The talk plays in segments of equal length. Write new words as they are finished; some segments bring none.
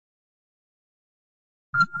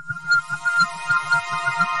Let's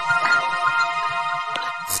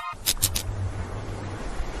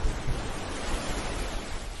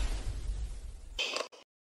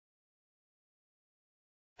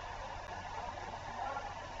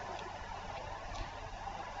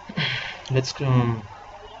come.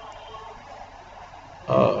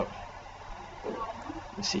 Uh,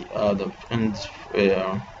 let's see.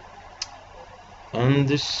 In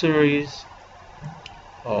this series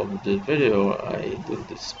of the video, I do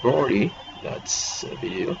this body. That's a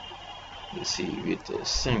video. You see with a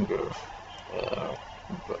single uh,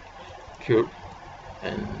 curve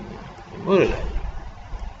and model line.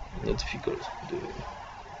 Not difficult to do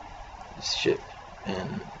this shape,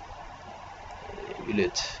 and you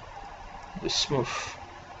let the smooth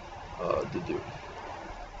the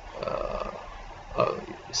uh,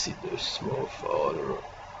 you see the smooth or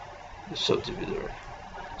the subdivider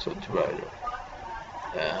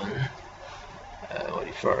and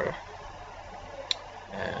modifier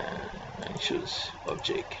and choose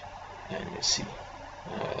object, and you see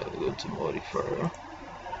go to modifier,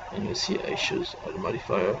 and you see I choose the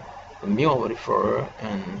modifier, the new modifier,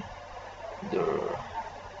 and the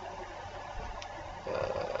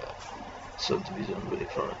subdivision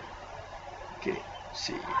modifier. Okay,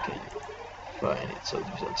 see, you can find it.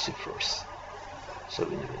 Subdivision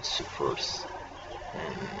first,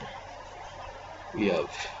 and we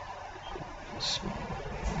have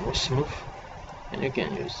more smooth, and you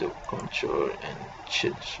can use the control and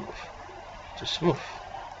change smooth to smooth,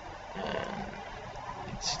 and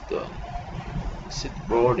it's done. See, the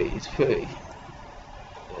body is very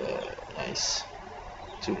nice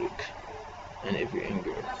to look, and every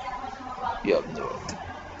angle you have no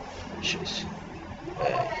issues.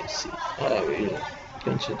 You see, we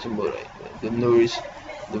continue to moderate the nose,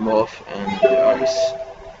 the mouth, and the eyes.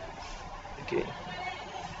 Okay,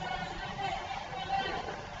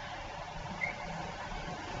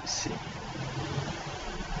 see.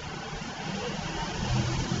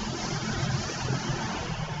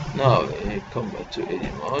 Now we come back to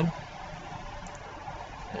edit mode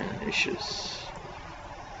and issues.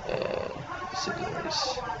 See the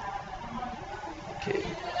noise. Okay.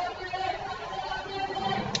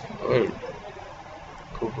 Well,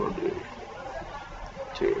 cover the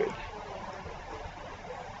thread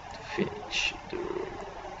to finish the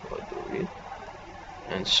read,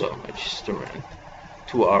 and some adjustment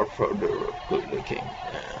to our further good looking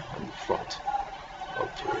on the front of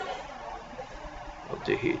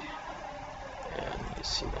the head, and you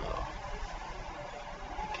see now.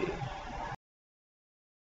 Okay.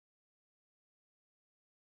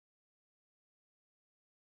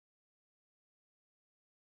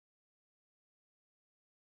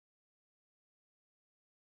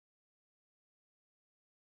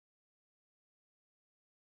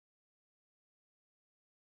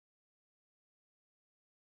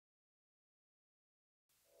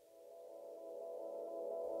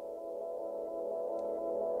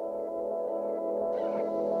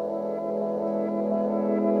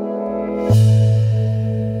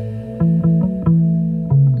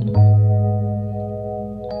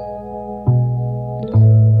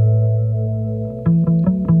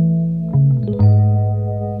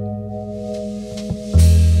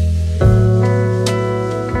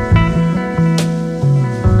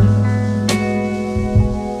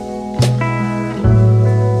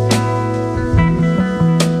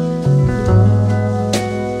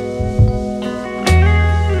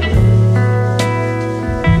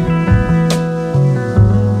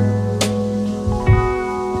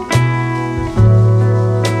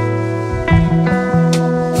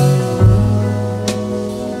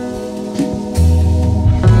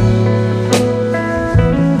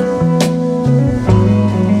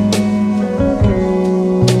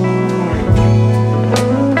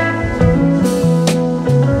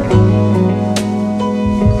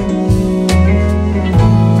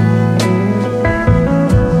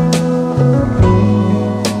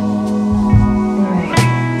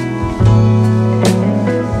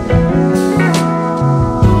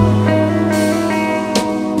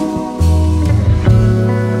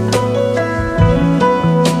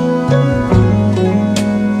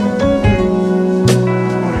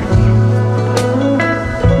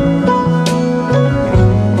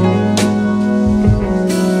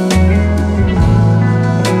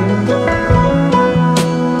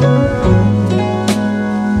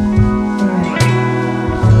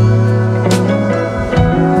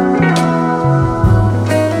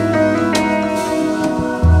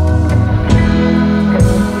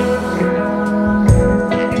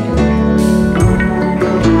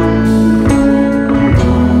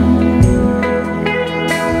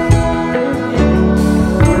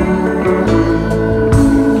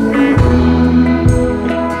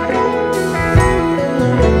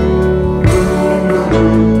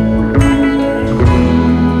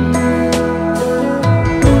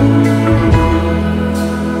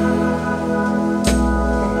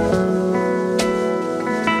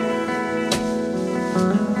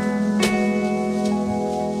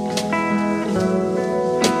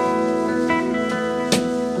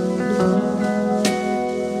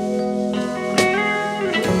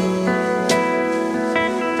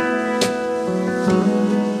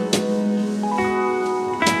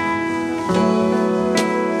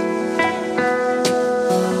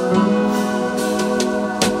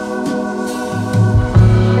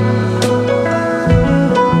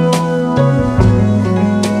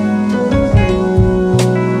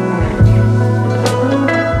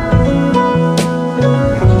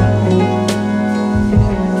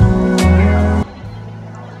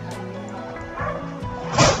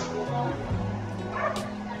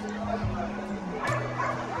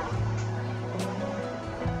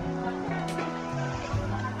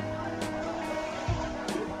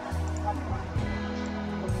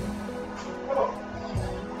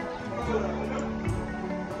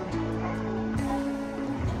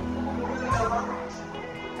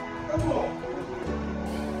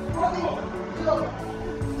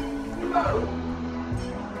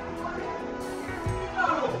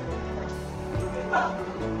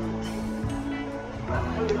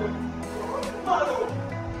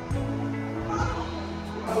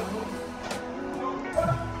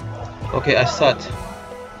 Okay, I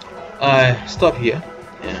stop here,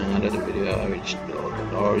 and another video I reached the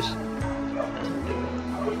hours, and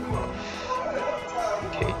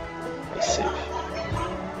okay, I save.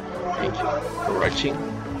 Thank you for watching.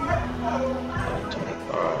 To make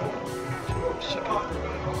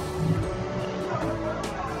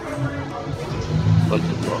but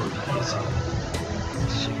the problem is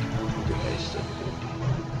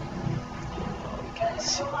we can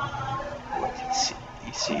see what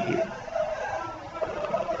you see here.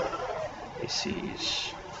 This is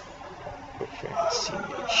reference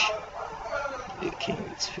image. The king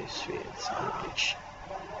is reference image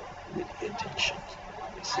with attention.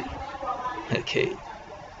 You see. Okay.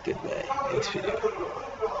 Goodbye. Next video.